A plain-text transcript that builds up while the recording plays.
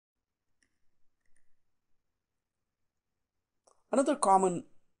Another common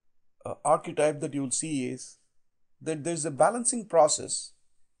archetype that you'll see is that there's a balancing process,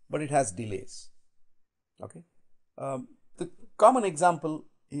 but it has delays. Okay. The common example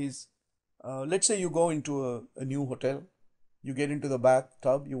is, let's say you go into a new hotel, you get into the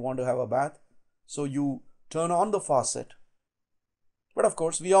bathtub, you want to have a bath, so you turn on the faucet. But of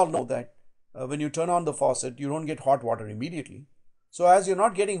course, we all know that when you turn on the faucet, you don't get hot water immediately. So as you're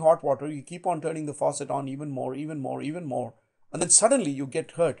not getting hot water, you keep on turning the faucet on even more, even more, even more. And then suddenly you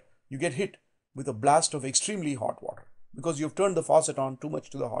get hit with a blast of extremely hot water because you've turned the faucet on too much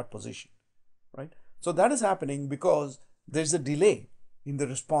to the hot position, right? So that is happening because there's a delay in the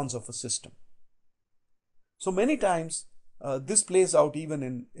response of a system. So many times this plays out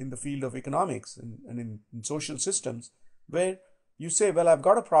even in the field of economics and in social systems, where you say, well, I've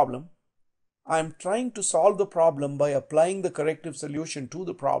got a problem. I'm trying to solve the problem by applying the corrective solution to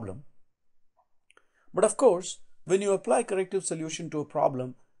the problem. But of course, when you apply corrective solution to a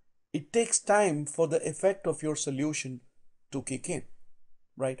problem, it takes time for the effect of your solution to kick in,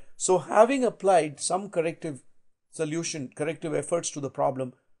 right? So having applied some corrective efforts to the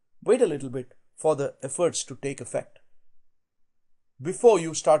problem, wait a little bit for the efforts to take effect before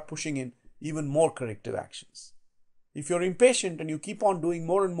you start pushing in even more corrective actions. If you're impatient and you keep on doing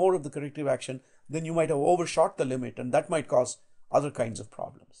more and more of the corrective action, then you might have overshot the limit, and that might cause other kinds of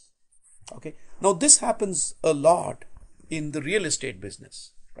problems. Okay. Now this happens a lot in the real estate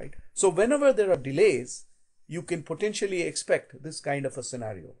business, right? So whenever there are delays, you can potentially expect this kind of a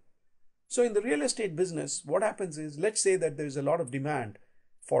scenario. So in the real estate business, what happens is, let's say that there's a lot of demand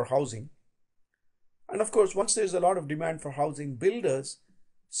for housing. And of course, once there's a lot of demand for housing, builders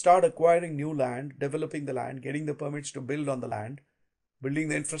start acquiring new land, developing the land, getting the permits to build on the land, building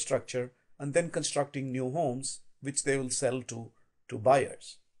the infrastructure, and then constructing new homes, which they will sell to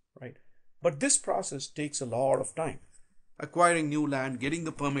buyers, right? But this process takes a lot of time. Acquiring new land, getting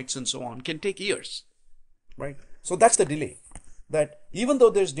the permits and so on can take years, right? So that's the delay. That even though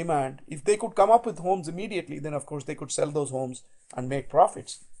there's demand, if they could come up with homes immediately, then of course they could sell those homes and make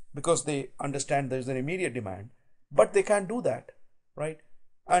profits because they understand there's an immediate demand. But they can't do that, right?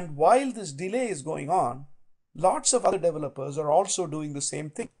 And while this delay is going on, lots of other developers are also doing the same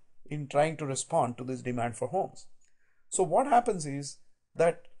thing in trying to respond to this demand for homes. So what happens is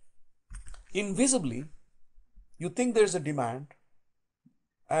that invisibly, you think there's a demand,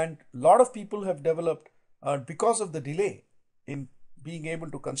 and a lot of people have developed because of the delay in being able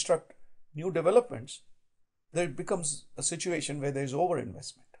to construct new developments. There becomes a situation where there's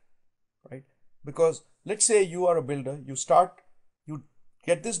overinvestment, right? Because let's say you are a builder, you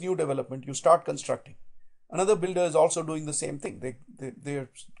get this new development, you start constructing. Another builder is also doing the same thing. They're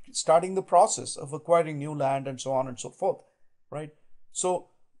starting the process of acquiring new land and so on and so forth, right? So,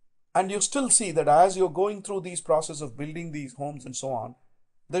 and you still see that as you're going through these process of building these homes and so on,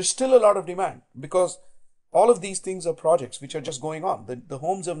 there's still a lot of demand because all of these things are projects which are just going on. The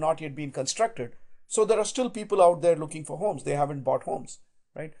homes have not yet been constructed. So there are still people out there looking for homes. They haven't bought homes,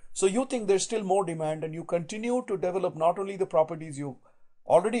 right? So you think there's still more demand, and you continue to develop not only the properties you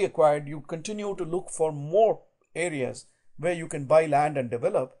already acquired, you continue to look for more areas where you can buy land and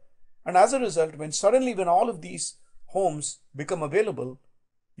develop. And as a result, when all of these homes become available,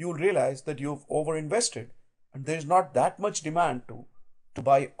 you'll realize that you've overinvested and there's not that much demand to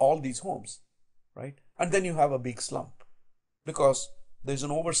buy all these homes, right? And then you have a big slump because there's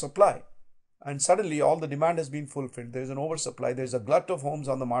an oversupply, and suddenly all the demand has been fulfilled. There's an oversupply, there's a glut of homes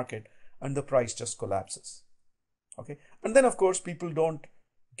on the market, and the price just collapses. Okay. And then of course people don't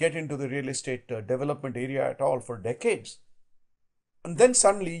get into the real estate development area at all for decades. And then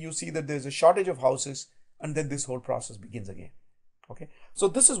suddenly you see that there's a shortage of houses, and then this whole process begins again. Okay. So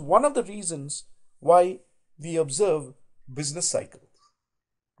this is one of the reasons why we observe business cycles,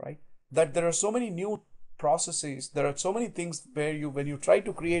 right? That there are so many new processes, there are so many things where when you try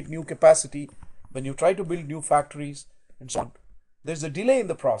to create new capacity, when you try to build new factories and so on, there's a delay in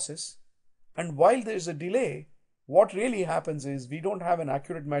the process. And while there's a delay, what really happens is we don't have an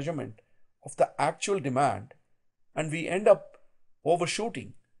accurate measurement of the actual demand, and we end up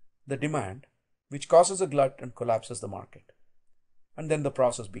overshooting the demand, which causes a glut and collapses the market. And then the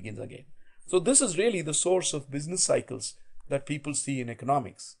process begins again. So this is really the source of business cycles that people see in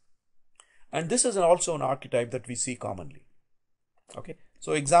economics. And this is also an archetype that we see commonly. Okay.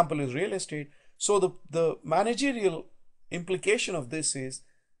 So example is real estate. So the managerial implication of this is,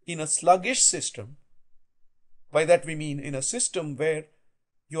 in a sluggish system, by that we mean in a system where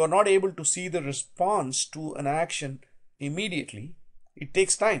you are not able to see the response to an action immediately, it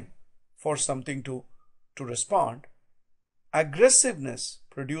takes time for something to respond. Aggressiveness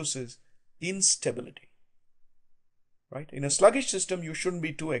produces instability. right? In a sluggish system, you shouldn't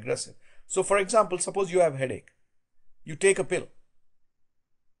be too aggressive. So for example, suppose you have headache, you take a pill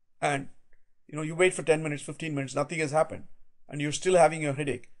and you wait for 10 minutes, 15 minutes, nothing has happened and you're still having your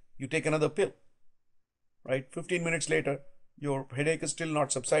headache. You take another pill, right? 15 minutes later, your headache is still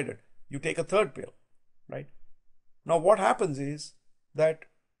not subsided. You take a third pill, right? Now what happens is that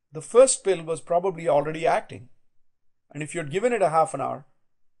the first pill was probably already acting, and if you had given it a half an hour,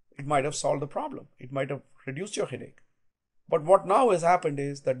 it might have solved the problem. It might have reduced your headache. But what now has happened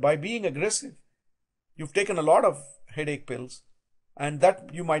is that by being aggressive, you've taken a lot of headache pills, and that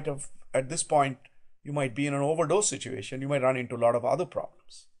you might have, at this point, you might be in an overdose situation. You might run into a lot of other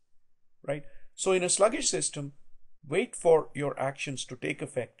problems, right? So in a sluggish system, wait for your actions to take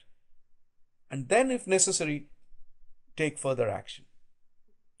effect, and then if necessary, take further action.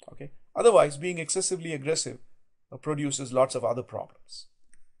 Okay. Otherwise, being excessively aggressive produces lots of other problems.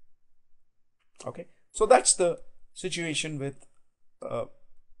 Okay. So that's the situation with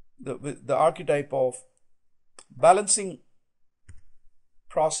the archetype of balancing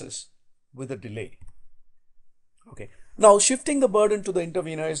process with a delay. Okay. Now, shifting the burden to the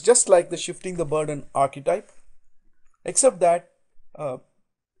intervener is just like the shifting the burden archetype, except that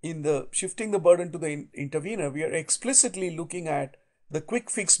in the shifting the burden to the intervener, we are explicitly looking at the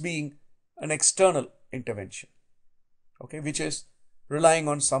quick fix being an external intervention, okay, which is relying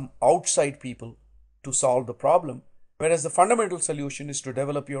on some outside people to solve the problem, whereas the fundamental solution is to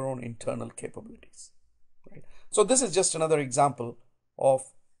develop your own internal capabilities, right? So this is just another example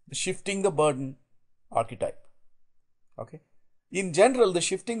of the shifting the burden archetype. Okay. In general, the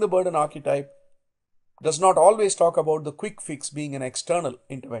shifting the burden archetype does not always talk about the quick fix being an external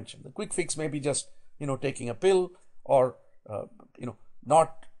intervention. The quick fix may be just, taking a pill or,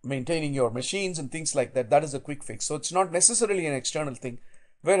 not maintaining your machines and things like that. That is a quick fix. So it's not necessarily an external thing.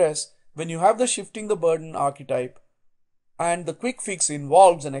 Whereas when you have the shifting the burden archetype and the quick fix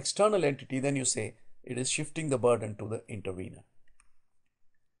involves an external entity, then you say it is shifting the burden to the intervener.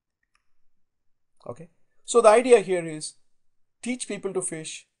 Okay. So the idea here is teach people to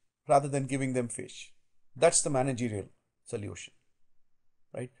fish rather than giving them fish. That's the managerial solution,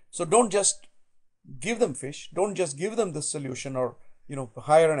 right? So don't just give them fish. Don't just give them the solution or,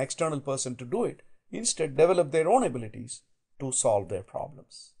 hire an external person to do it. Instead, develop their own abilities to solve their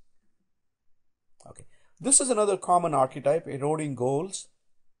problems. Okay. This is another common archetype, eroding goals,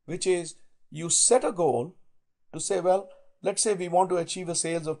 which is you set a goal to say, well, let's say we want to achieve a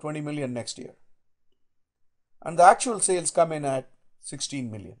sales of 20 million next year. And the actual sales come in at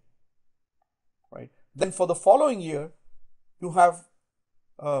 16 million, right? Then for the following year, you have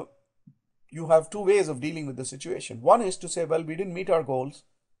two ways of dealing with the situation. One is to say, well, we didn't meet our goals,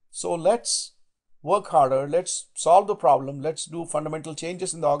 so let's work harder, let's solve the problem, let's do fundamental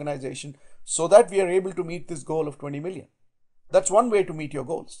changes in the organization so that we are able to meet this goal of 20 million. That's one way to meet your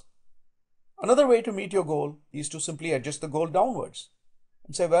goals. Another way to meet your goal is to simply adjust the goal downwards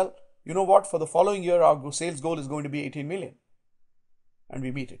and say, well, you know what, for the following year, our sales goal is going to be 18 million, and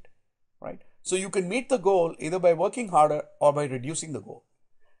we meet it, right? So you can meet the goal either by working harder or by reducing the goal.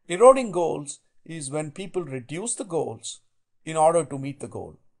 Eroding goals is when people reduce the goals in order to meet the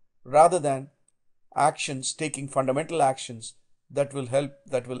goal, rather than taking fundamental actions that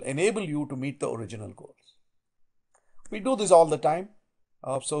will enable you to meet the original goals. We do this all the time,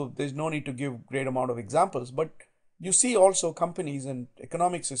 so there's no need to give great amount of examples, but you see also companies and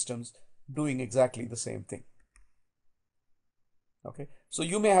economic systems doing exactly the same thing. Okay, so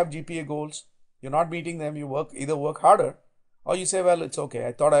you may have GPA goals, you're not meeting them, you either work harder, or you say, well, it's okay,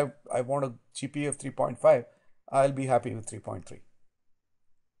 I thought I want a GPA of 3.5, I'll be happy with 3.3.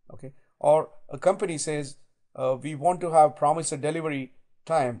 Okay, or a company says, we want to have promise a delivery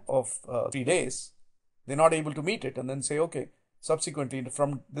time of 3 days, they're not able to meet it, and then say, okay, subsequently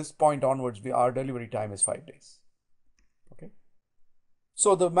from this point onwards, our delivery time is 5 days. Okay,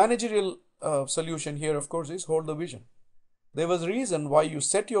 so the managerial solution here, of course, is hold the vision. There was a reason why you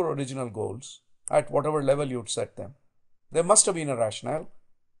set your original goals at whatever level you'd set them. There must have been a rationale.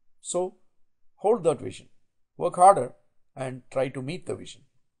 So hold that vision, work harder, and try to meet the vision.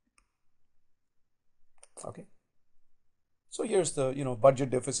 Okay. So here's the budget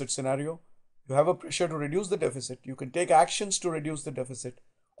deficit scenario. You have a pressure to reduce the deficit. You can take actions to reduce the deficit,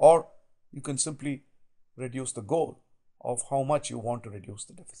 or you can simply reduce the goal of how much you want to reduce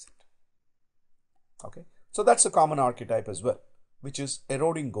the deficit. Okay. So that's a common archetype as well, which is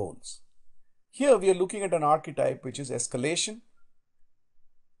eroding goals. Here we are looking at an archetype which is escalation,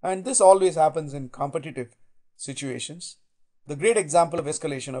 and this always happens in competitive situations. The great example of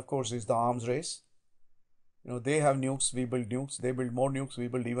escalation, of course, is the arms race. They have nukes, we build nukes, they build more nukes, we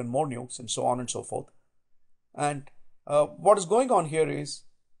build even more nukes, and so on and so forth. And what is going on here is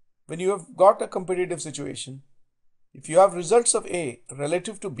when you have got a competitive situation, if you have results of A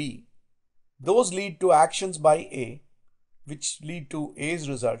relative to B, those lead to actions by A, which lead to A's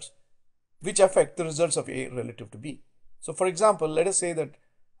results, which affect the results of A relative to B. So, for example, let us say that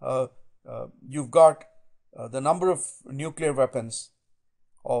you've got the number of nuclear weapons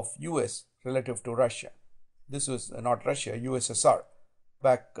of US relative to Russia. This was not Russia, USSR,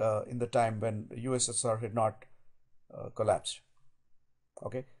 back in the time when the USSR had not collapsed.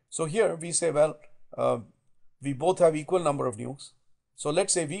 Okay, so here we say, well, we both have equal number of nukes. So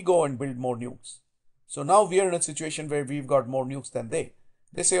let's say we go and build more nukes. So now we are in a situation where we've got more nukes than they.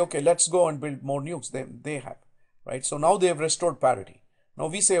 They say, okay, let's go and build more nukes than they have, right? So now they have restored parity. Now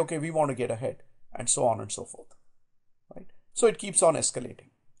we say, okay, we want to get ahead, and so on and so forth, right? So it keeps on escalating.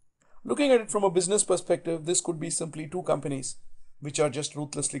 Looking at it from a business perspective, this could be simply two companies which are just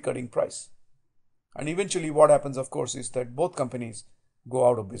ruthlessly cutting price. And eventually what happens, of course, is that both companies go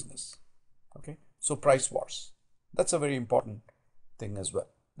out of business. Okay, so price wars. That's a very important thing as well.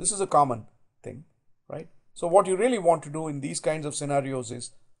 This is a common thing, right? So what you really want to do in these kinds of scenarios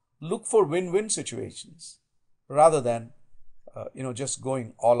is look for win-win situations rather than just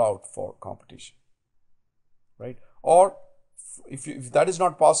going all out for competition, right? Or if that is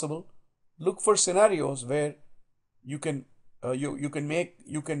not possible, look for scenarios where you can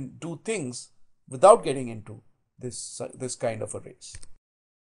you can do things without getting into this kind of a race.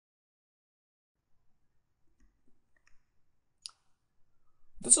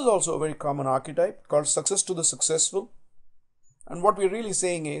 This is also a very common archetype called success to the successful. And what we're really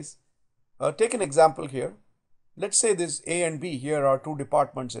saying is, take an example here. Let's say this A and B here are two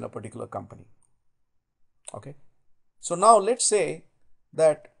departments in a particular company. Okay. So now let's say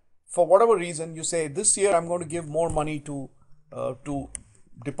that for whatever reason you say this year I'm going to give more money to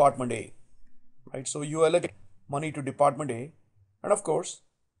department A, right? So you allocate money to department A, and of course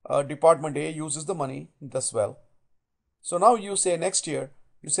department A uses the money, does well. So now you say next year,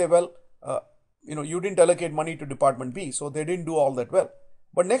 you say, well, you didn't allocate money to department B, so they didn't do all that well.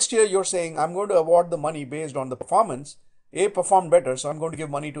 But next year you're saying, I'm going to award the money based on the performance. A performed better, so I'm going to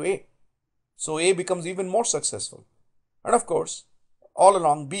give money to A. So A becomes even more successful. And of course, all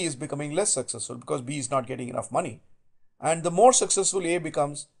along B is becoming less successful because B is not getting enough money. And the more successful A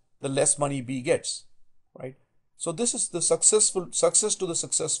becomes, the less money B gets, right? So this is the success to the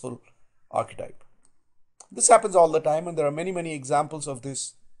successful archetype. This happens all the time, and there are many, many examples of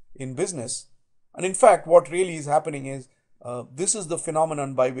this in business. And in fact, what really is happening is this is the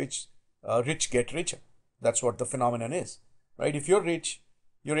phenomenon by which rich get richer. That's what the phenomenon is, right? If you're rich,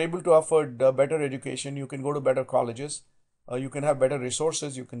 you're able to afford better education. You can go to better colleges. You can have better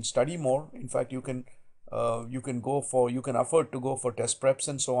resources. You can study more. In fact, you can afford to go for test preps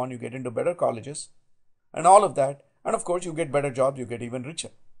and so on. You get into better colleges and all of that. And of course, you get better jobs. You get even richer.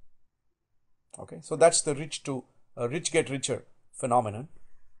 Okay, so that's the rich get richer phenomenon.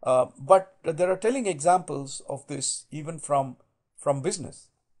 But there are telling examples of this even from business.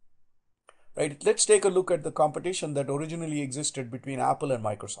 Right? Let's take a look at the competition that originally existed between Apple and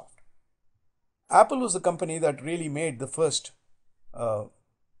Microsoft. Apple was the company that really made the first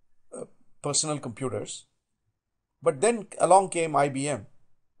personal computers, but then along came IBM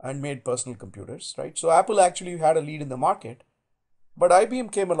and made personal computers, right? So Apple actually had a lead in the market, but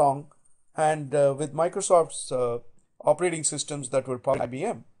IBM came along and with Microsoft's operating systems that were powered by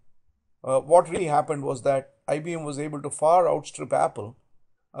IBM, what really happened was that IBM was able to far outstrip Apple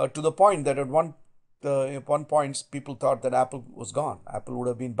to the point that at one point people thought that Apple was gone. Apple would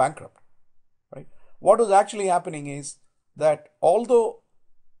have been bankrupt, right? What was actually happening is that although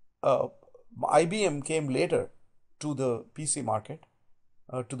IBM came later to the PC market,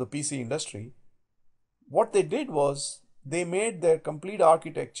 to the PC industry, what they did was they made their complete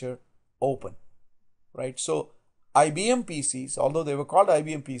architecture open, right? So IBM PCs, although they were called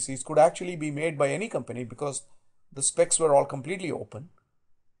IBM PCs, could actually be made by any company because the specs were all completely open,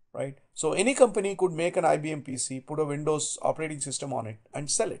 right? So any company could make an IBM PC, put a Windows operating system on it and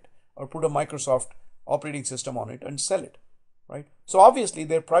sell it, or put a Microsoft operating system on it and sell it, right? So obviously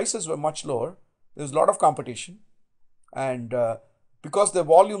their prices were much lower. There was a lot of competition, and because their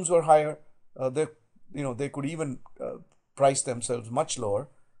volumes were higher, they could even price themselves much lower.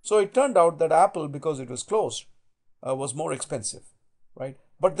 So it turned out that Apple, because it was closed, was more expensive, right?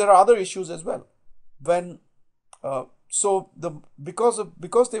 But there are other issues as well.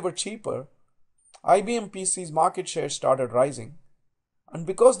 Because they were cheaper, IBM PC's market share started rising, and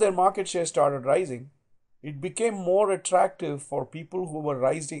because their market share started rising, it became more attractive for people who were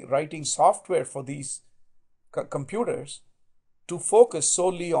writing software for these computers to focus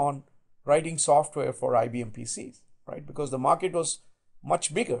solely on writing software for IBM PCs, right? Because the market was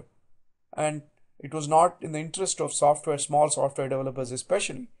much bigger, and it was not in the interest of small software developers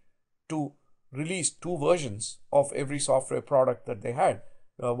especially, to release two versions of every software product that they had,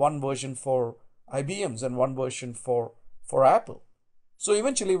 one version for IBM's and one version for Apple. So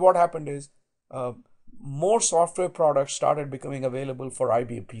eventually what happened is more software products started becoming available for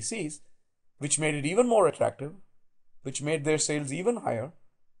IBM PCs, which made it even more attractive, which made their sales even higher,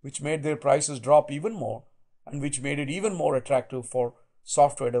 which made their prices drop even more, and which made it even more attractive for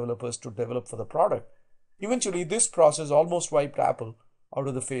software developers to develop for the product. Eventually, this process almost wiped Apple out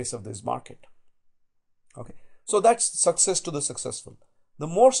of the face of this market. Okay, so that's success to the successful. The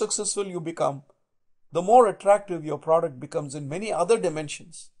more successful you become, the more attractive your product becomes in many other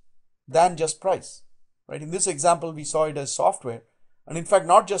dimensions than just price. Right? In this example, we saw it as software, and in fact,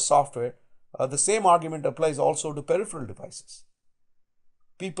 not just software. The same argument applies also to peripheral devices.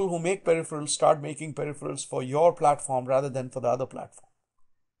 People who make peripherals start making peripherals for your platform rather than for the other platform.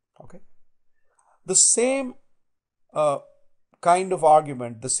 Okay, the same kind of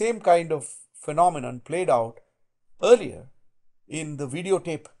argument, the same kind of phenomenon played out earlier in the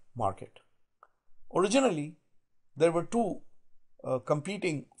videotape market. Originally, there were two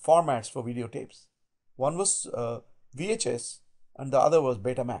competing formats for videotapes. One was VHS and the other was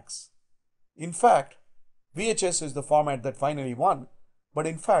Betamax. In fact, VHS is the format that finally won, but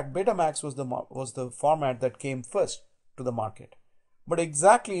in fact, Betamax was the format that came first to the market. But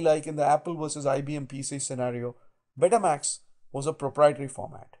exactly like in the Apple versus IBM PC scenario, Betamax was a proprietary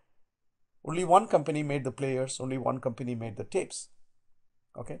format. Only one company made the players, only one company made the tapes.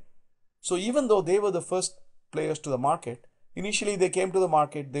 Okay, so even though they were the first players to the market, initially they came to the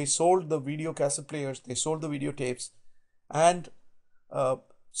market, they sold the video cassette players, they sold the videotapes, and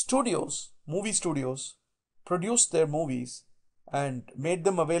movie studios produced their movies and made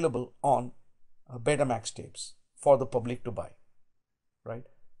them available on Betamax tapes for the public to buy, right?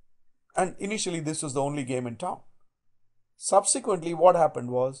 And initially this was the only game in town. Subsequently, what happened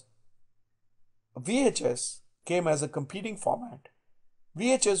was VHS came as a competing format.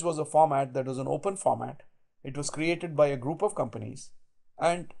 VHS was a format that was an open format. It was created by a group of companies,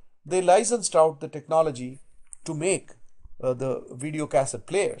 and they licensed out the technology to make the video cassette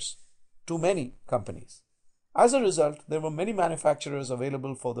players to many companies. As a result, there were many manufacturers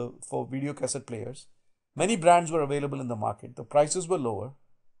available for video cassette players. Many brands were available in the market. The prices were lower,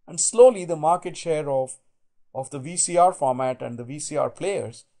 and slowly the market share of the VCR format and the VCR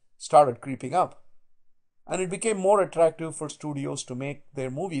players started creeping up, and it became more attractive for studios to make their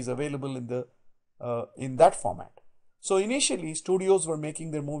movies available in that format. So initially, studios were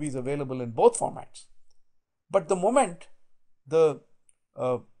making their movies available in both formats, but the moment the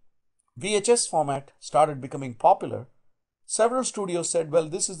VHS format started becoming popular, several studios said, well,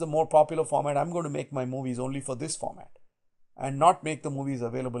 this is the more popular format, I'm going to make my movies only for this format and not make the movies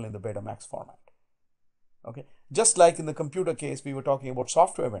available in the Betamax format. Okay, just like in the computer case, we were talking about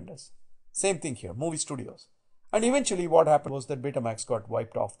software vendors. Same thing here, movie studios. And eventually what happened was that Betamax got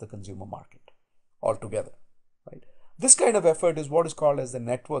wiped off the consumer market altogether. Right? This kind of effort is what is called as the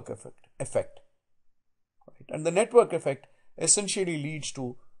network effect. Right? And the network effect essentially leads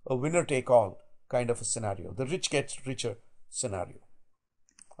to a winner-take-all kind of a scenario, the rich gets richer scenario.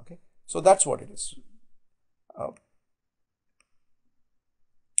 Okay, so that's what it is.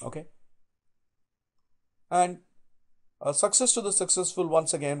 Okay, and success to the successful,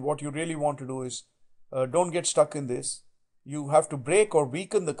 once again, what you really want to do is don't get stuck in this. You have to break or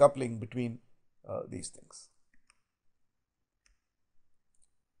weaken the coupling between these things.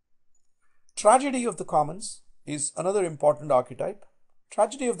 Tragedy of the commons is another important archetype.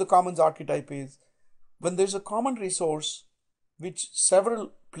 Tragedy of the commons archetype is when there's a common resource which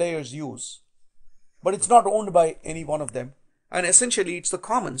several players use, but it's not owned by any one of them, and essentially it's the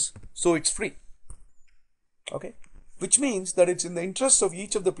commons, so it's free. Okay, which means that it's in the interest of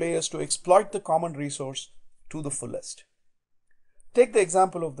each of the players to exploit the common resource to the fullest. Take the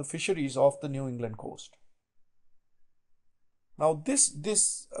example of the fisheries off the New England coast. Now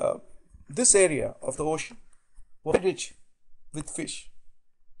this area of the ocean was rich with fish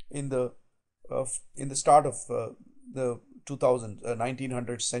in the start of the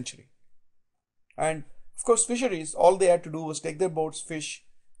 1900th century, and of course fisheries, all they had to do was take their boats, fish,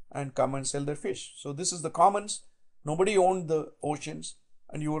 and come and sell their fish. So this is the commons. Nobody owned the oceans,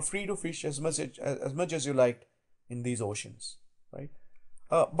 and you were free to fish as much as you liked in these oceans, right?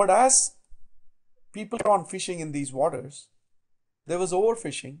 But as people were on fishing in these waters, there was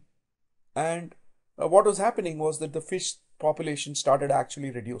overfishing, and what was happening was that the fish population started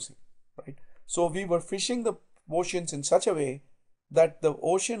actually reducing, right? So we were fishing the oceans in such a way that the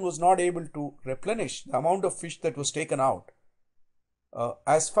ocean was not able to replenish the amount of fish that was taken out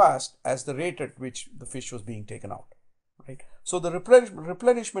as fast as the rate at which the fish was being taken out, right? So the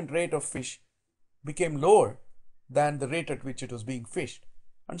replenishment rate of fish became lower than the rate at which it was being fished.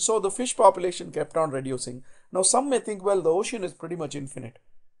 And so the fish population kept on reducing. Now some may think, well, the ocean is pretty much infinite.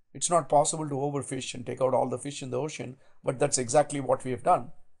 It's not possible to overfish and take out all the fish in the ocean, but that's exactly what we have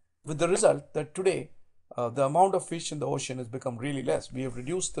done, with the result that today the amount of fish in the ocean has become really less. We have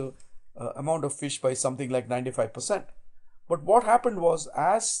reduced the amount of fish by something like 95%. But what happened was,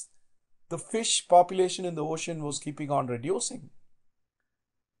 as the fish population in the ocean was keeping on reducing,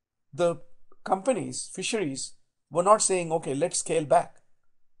 the companies, fisheries, were not saying, okay, let's scale back.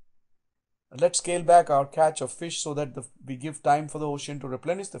 Let's scale back our catch of fish so that we give time for the ocean to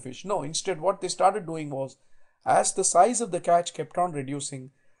replenish the fish. No, instead what they started doing was, as the size of the catch kept on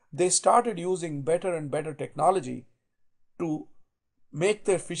reducing, they started using better and better technology to make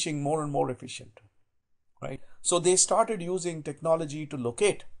their fishing more and more efficient, right? So they started using technology to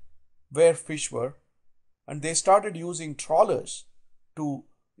locate where fish were, and they started using trawlers to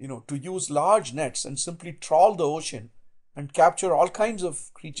use large nets and simply trawl the ocean and capture all kinds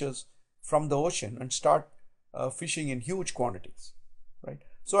of creatures from the ocean and start fishing in huge quantities, right?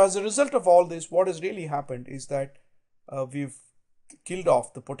 So as a result of all this, what has really happened is that we've killed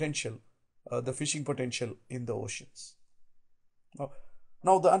off the potential, the fishing potential in the oceans.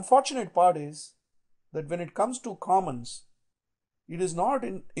 Now the unfortunate part is that when it comes to commons, it is not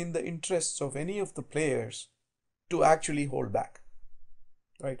in the interests of any of the players to actually hold back,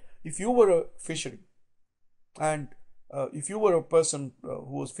 right? If you were a fishery and if you were a person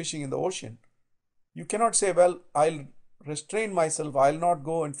who was fishing in the ocean, you cannot say, well, I'll restrain myself, I'll not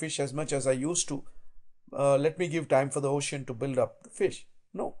go and fish as much as I used to. Let me give time for the ocean to build up the fish.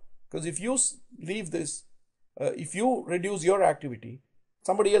 No, because if you leave this, if you reduce your activity,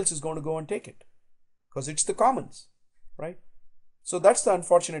 somebody else is going to go and take it, because it's the commons, right? So that's the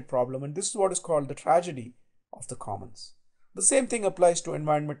unfortunate problem, and this is what is called the tragedy of the commons. The same thing applies to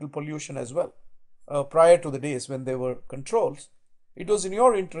environmental pollution as well. Prior to the days when there were controls, it was in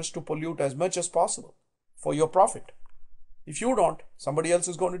your interest to pollute as much as possible for your profit. If you don't, somebody else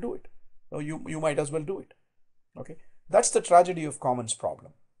is going to do it. So you might as well do it. Okay, that's the tragedy of commons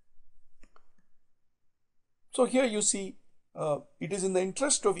problem. So here you see it is in the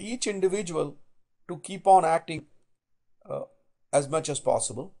interest of each individual to keep on acting as much as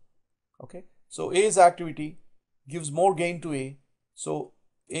possible. Okay, so A's activity gives more gain to A, so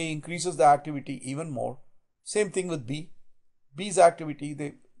A increases the activity even more. Same thing with B. B's activity,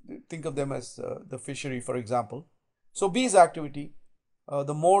 they think of them as the fishery, for example. So B's activity,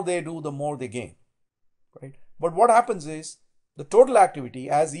 the more they do, the more they gain, right? But what happens is the total activity,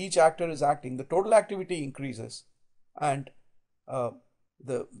 as each actor is acting, the total activity increases, and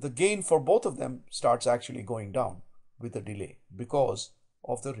the gain for both of them starts actually going down with a delay because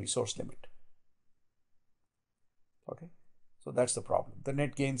of the resource limit. Okay, so that's the problem. The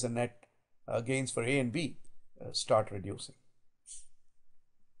net gains and net gains for A and B start reducing,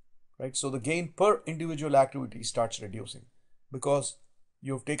 right? So the gain per individual activity starts reducing because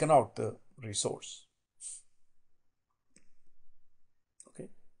you've taken out the resource. Okay,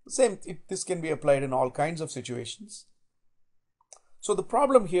 this can be applied in all kinds of situations. So the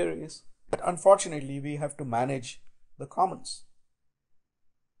problem here is that unfortunately we have to manage the commons,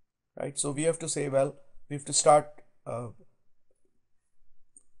 right? So we have to say, well, we have to start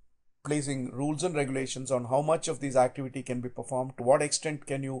placing rules and regulations on how much of this activity can be performed, to what extent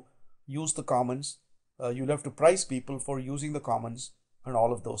can you use the commons. You'll have to price people for using the commons and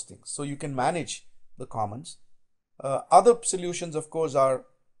all of those things, so you can manage the commons. Other solutions, of course, are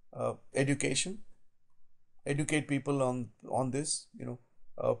education. Educate people on this,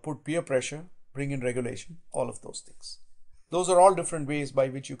 put peer pressure, bring in regulation, all of those things. Those are all different ways by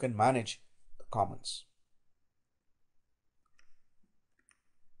which you can manage the commons.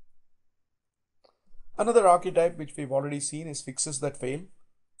 Another archetype which we've already seen is fixes that fail.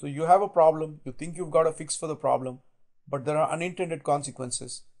 So you have a problem, you think you've got a fix for the problem, but there are unintended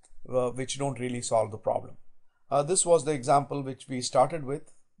consequences which don't really solve the problem. This was the example which we started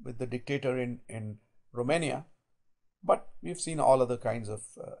with the dictator in Romania, but we've seen all other kinds of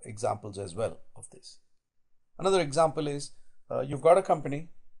examples as well of this. Another example is you've got a company,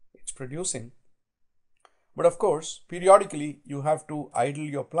 it's producing, but of course periodically you have to idle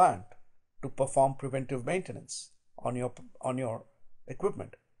your plant to perform preventive maintenance on your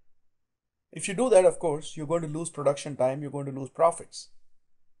equipment. If you do that, of course, you're going to lose production time, you're going to lose profits.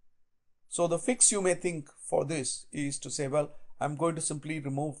 So the fix you may think for this is to say, well, I'm going to simply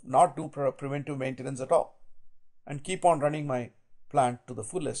not do preventive maintenance at all and keep on running my plant to the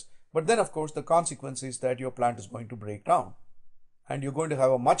fullest. But then, of course, the consequence is that your plant is going to break down and you're going to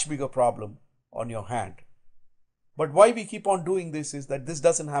have a much bigger problem on your hand. But why we keep on doing this is that this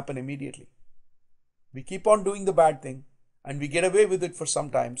doesn't happen immediately. We keep on doing the bad thing and we get away with it for some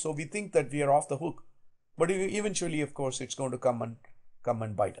time. So we think that we are off the hook. But eventually, of course, it's going to come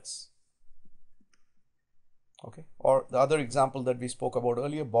and bite us. Okay. Or the other example that we spoke about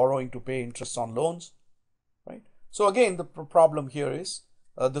earlier, borrowing to pay interest on loans. Right. So again, the problem here is,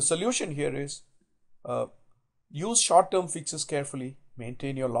 the solution here is, use short-term fixes carefully,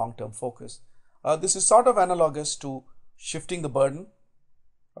 maintain your long-term focus. This is sort of analogous to shifting the burden.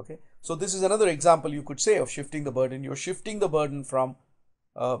 Okay. So this is another example you could say of shifting the burden. You're shifting the burden from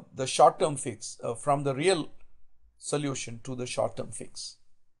the short-term fix, from the real solution to the short-term fix.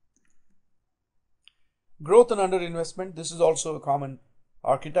 Growth and underinvestment. This is also a common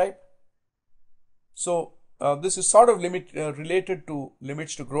archetype. So this is sort of related to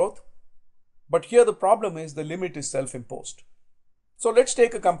limits to growth. But here the problem is the limit is self-imposed. So let's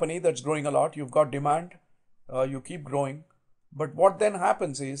take a company that's growing a lot. You've got demand. You keep growing. But what then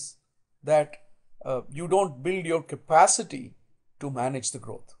happens is that you don't build your capacity to manage the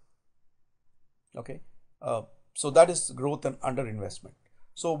growth. Okay. So that is growth and underinvestment.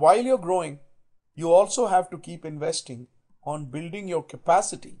 So while you're growing, you also have to keep investing on building your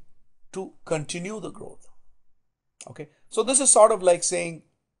capacity to continue the growth. Okay. So this is sort of like saying,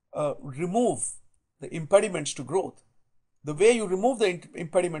 remove the impediments to growth. The way you remove the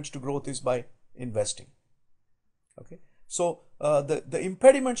impediments to growth is by investing. Okay. So the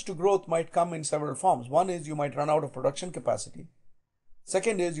impediments to growth might come in several forms. One is you might run out of production capacity.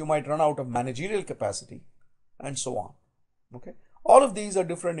 Second is you might run out of managerial capacity, and so on. Okay. All of these are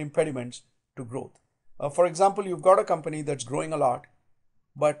different impediments to growth. For example, you've got a company that's growing a lot,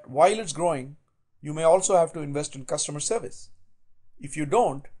 but while it's growing, you may also have to invest in customer service. If you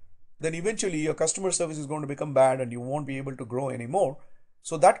don't, then eventually your customer service is going to become bad and you won't be able to grow anymore.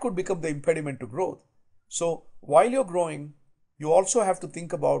 So that could become the impediment to growth. So while you're growing, you also have to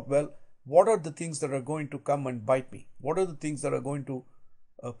think about, well, what are the things that are going to come and bite me? What are the things that are going to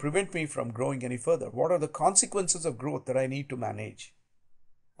prevent me from growing any further? What are the consequences of growth that I need to manage?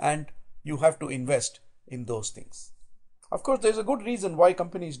 And you have to invest in those things. Of course, there's a good reason why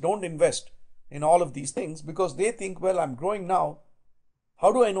companies don't invest in all of these things, because they think, well, I'm growing now.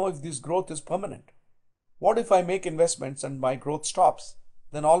 How do I know if this growth is permanent? What if I make investments and my growth stops?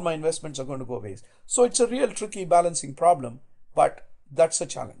 Then all my investments are going to go waste. So it's a real tricky balancing problem, but that's a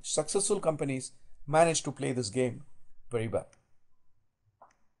challenge. Successful companies manage to play this game very well.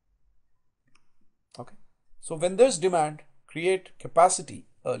 Okay. So when there's demand, create capacity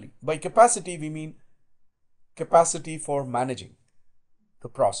early. By capacity, we mean capacity for managing the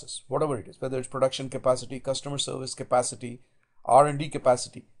process, whatever it is, whether it's production capacity, customer service capacity, R&D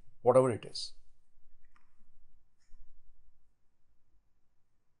capacity, whatever it is.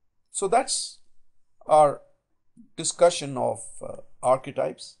 So that's our discussion of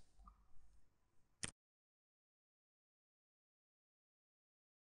archetypes.